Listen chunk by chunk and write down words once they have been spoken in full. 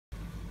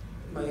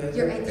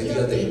Your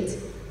ideal date?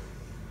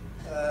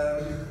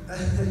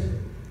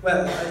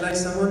 Well, I like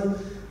someone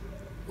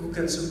who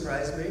can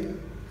surprise me.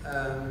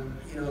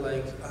 You know,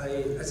 like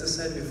as I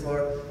said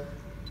before,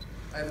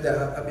 I have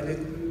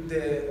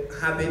the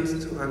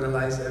habit to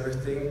analyze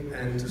everything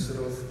and to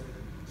sort of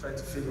try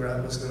to figure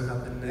out what's going to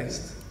happen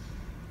next.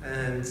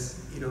 And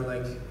you know,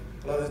 like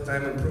a lot of the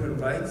time I'm proven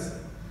right,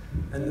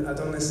 and I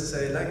don't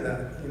necessarily like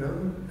that. You know,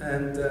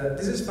 and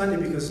this is funny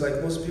because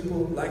like most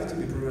people like to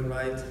be proven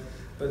right.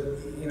 But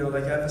you know,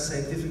 like I have a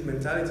scientific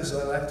mentality,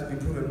 so I like to be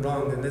proven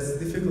wrong, and that's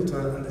difficult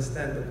to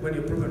understand. But when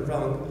you're proven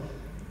wrong,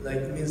 like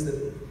it means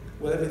that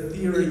whatever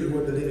theory you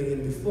were believing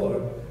in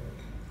before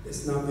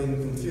is now being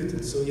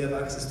confuted. So you have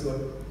access to a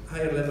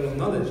higher level of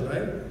knowledge,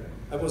 right?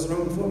 I was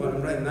wrong before, but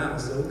I'm right now.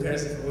 So who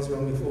cares if I was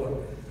wrong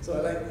before? So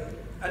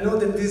I know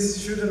that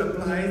this shouldn't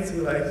apply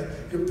to like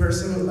your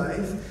personal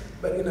life,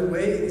 but in a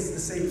way, it's the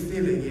same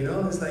feeling. You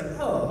know, it's like,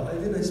 oh, I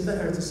didn't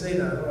expect her to say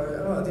that,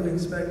 or oh, I didn't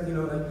expect, you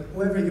know, like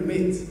whoever you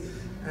meet.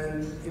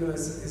 And you know,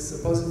 it's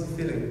a positive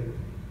feeling.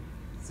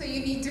 So you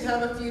need to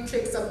have a few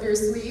tricks up your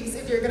sleeves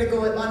if you're going to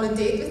go on a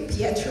date with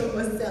Pietro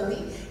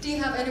Boselli. Do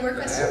you have any more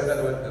questions? I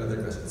have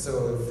another question.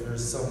 So if you're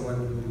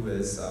someone who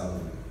is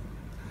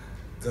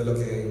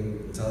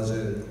good-looking,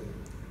 intelligent,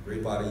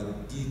 great body,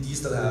 do you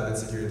still have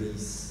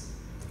insecurities?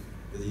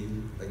 Do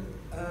you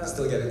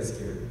still get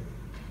insecure?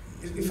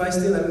 If I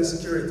still have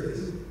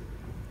insecurities,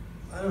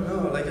 I don't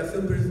know. Like I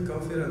feel pretty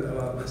confident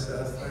about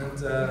myself,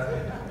 and.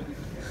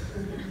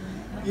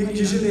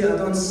 Usually I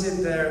don't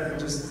sit there and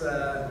just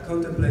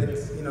contemplate,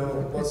 you know,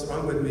 what's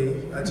wrong with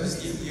me. I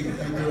just... You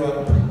grew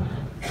up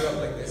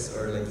like this,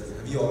 or like,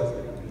 have you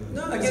always...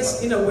 No, I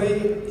guess in a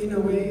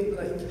way,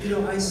 like, you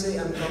know, I say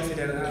I'm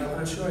confident, and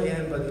I'm sure I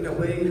am, but in a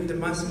way there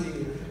must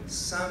be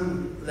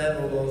some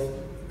level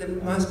of, there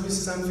must be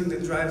something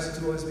that drives you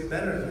to always be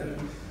better.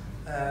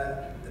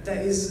 And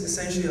that is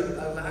essentially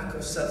a lack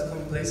of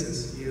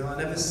self-complacency, you know. I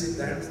never sit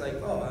there and it's like,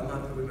 oh, I'm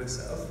happy with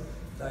myself.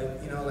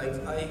 Like, you know, like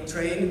I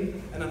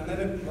train and I'm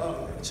never,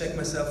 well, I check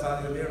myself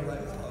out in the mirror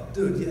like, oh,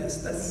 dude,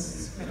 yes,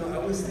 that's, you know, I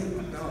always think,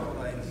 no,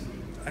 like,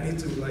 I need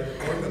to like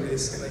work on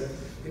this. Like,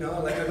 you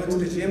know, like I go to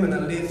the gym and I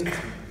lift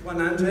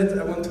 100,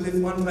 I want to lift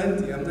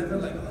 120. I'm never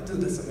like, oh,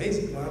 dude, that's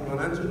amazing,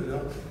 100, you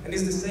know. And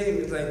it's the same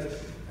with like,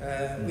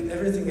 with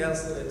everything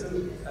else that I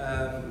do.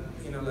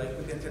 You know, like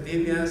with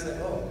academia, it's like,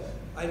 oh,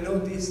 I know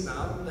this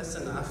now, that's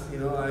enough, you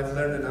know, I've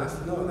learned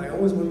enough. No, I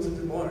always want to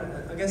do more.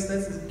 And I guess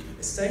that's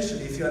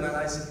essentially, if you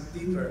analyze it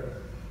deeper,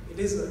 it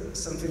is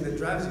something that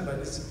drives you, but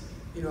it's,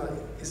 you know,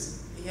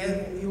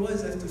 you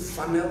always have to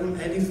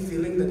funnel any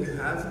feeling that you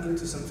have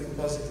into something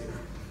positive.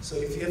 So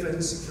if you have an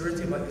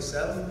insecurity about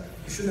yourself,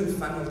 you shouldn't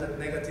funnel that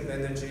negative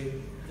energy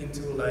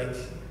into like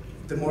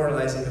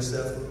demoralizing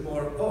yourself with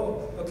more,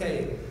 oh,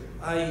 okay,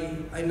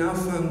 I now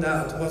found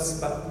out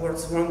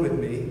what's wrong with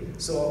me,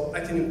 so I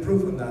can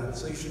improve on that.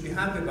 So you should be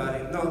happy about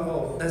it. Not,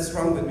 oh, that's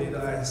wrong with me,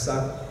 that I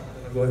suck.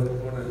 I'm going to go in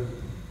the corner.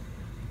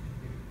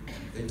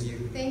 Thank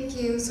you. Thank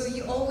you. So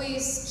you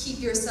always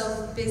keep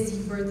yourself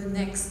busy for the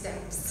next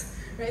steps,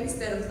 right?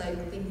 Instead of like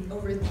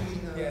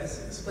overthinking of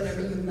yes,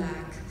 whatever you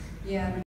lack. Yeah.